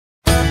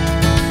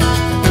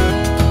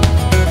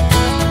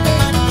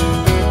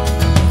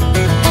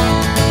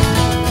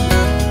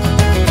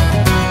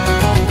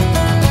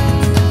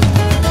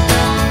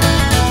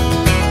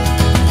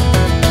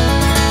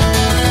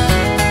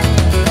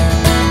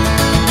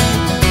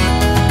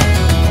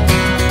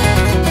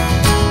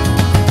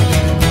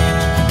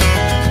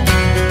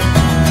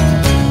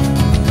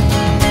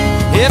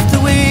If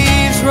the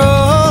waves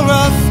roll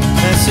rough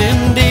as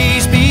in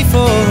days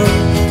before,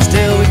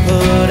 still we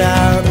put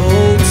our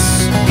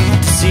hopes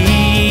to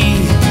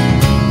sea.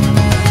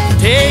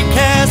 Take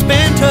has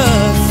been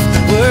tough,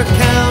 we're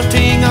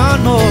counting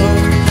on more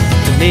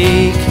to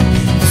make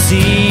the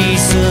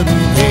season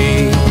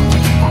pay.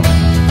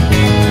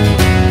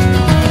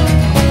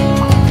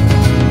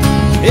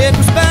 It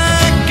was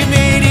back in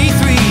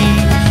 '83,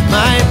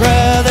 my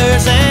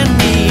brothers and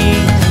me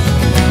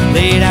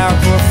laid our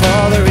poor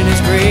father in his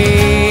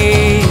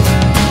grave.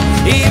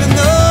 Even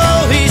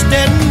though he's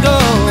dead and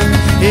gone,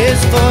 his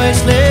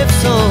voice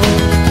lives on.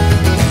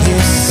 The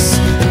hiss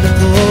and the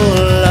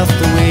pull of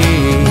the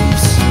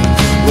waves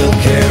will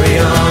carry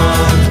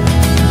on,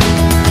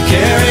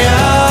 carry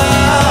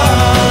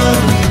on.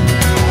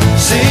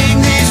 Sing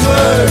these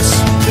words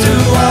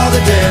through all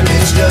the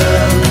damage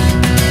done.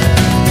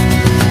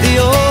 The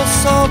old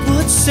salt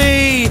would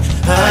say,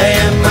 I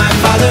am my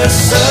father's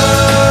son.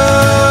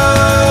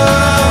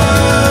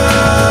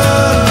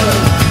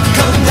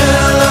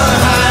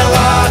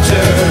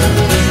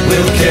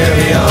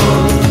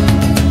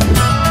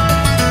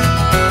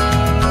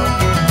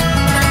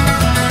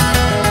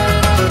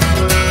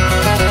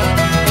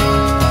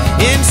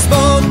 In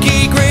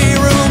smoky grey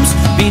rooms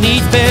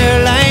beneath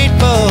bare light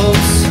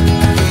bulbs,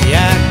 the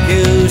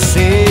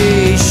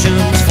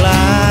accusations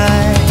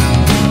fly.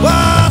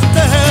 What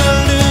the hell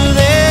do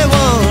they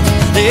want?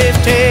 They've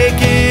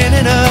taken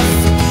enough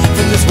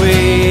from this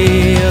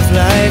way of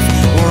life.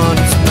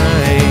 Once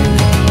mine,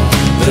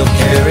 we'll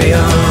carry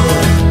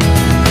on,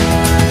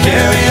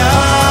 carry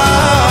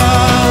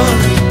on.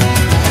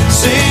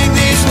 Sing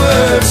these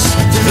words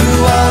through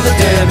all the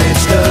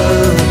damage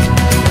done.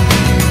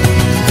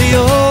 The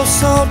old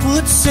salt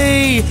would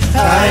say,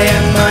 I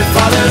am my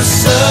father's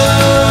son.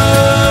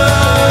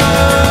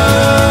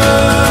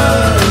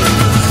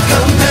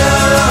 Come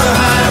hell or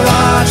high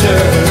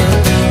water,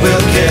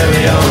 we'll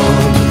carry on.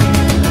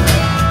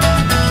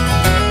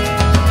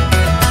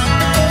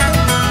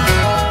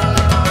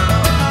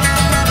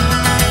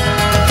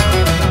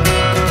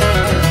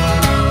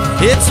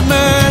 It's a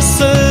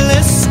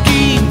merciless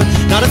scheme,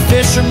 not a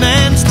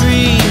fisherman's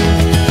dream.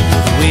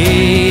 The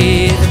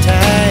way the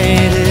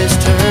tide is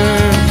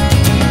turned,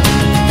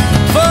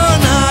 for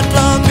not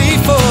long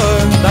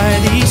before, by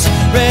these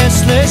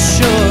restless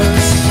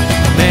shores,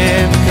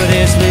 man could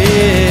his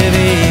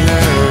living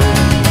earn.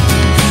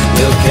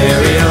 We'll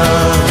carry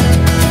on,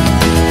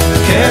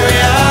 carry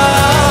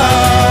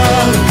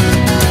on.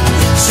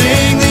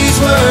 Sing these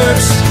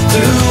words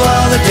through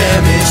all the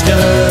damage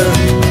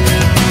done.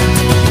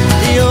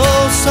 The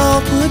old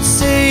salt would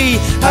say,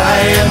 I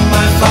am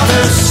my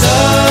father's son.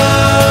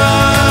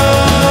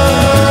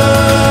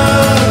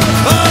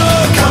 Oh,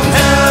 come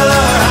hell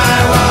or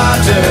high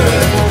water,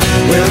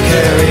 we'll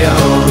carry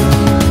on.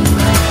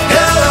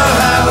 Hell or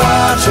high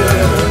water,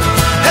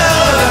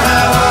 hell or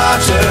high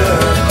water,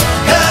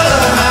 hell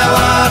or high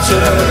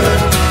water,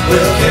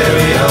 we'll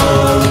carry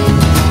on.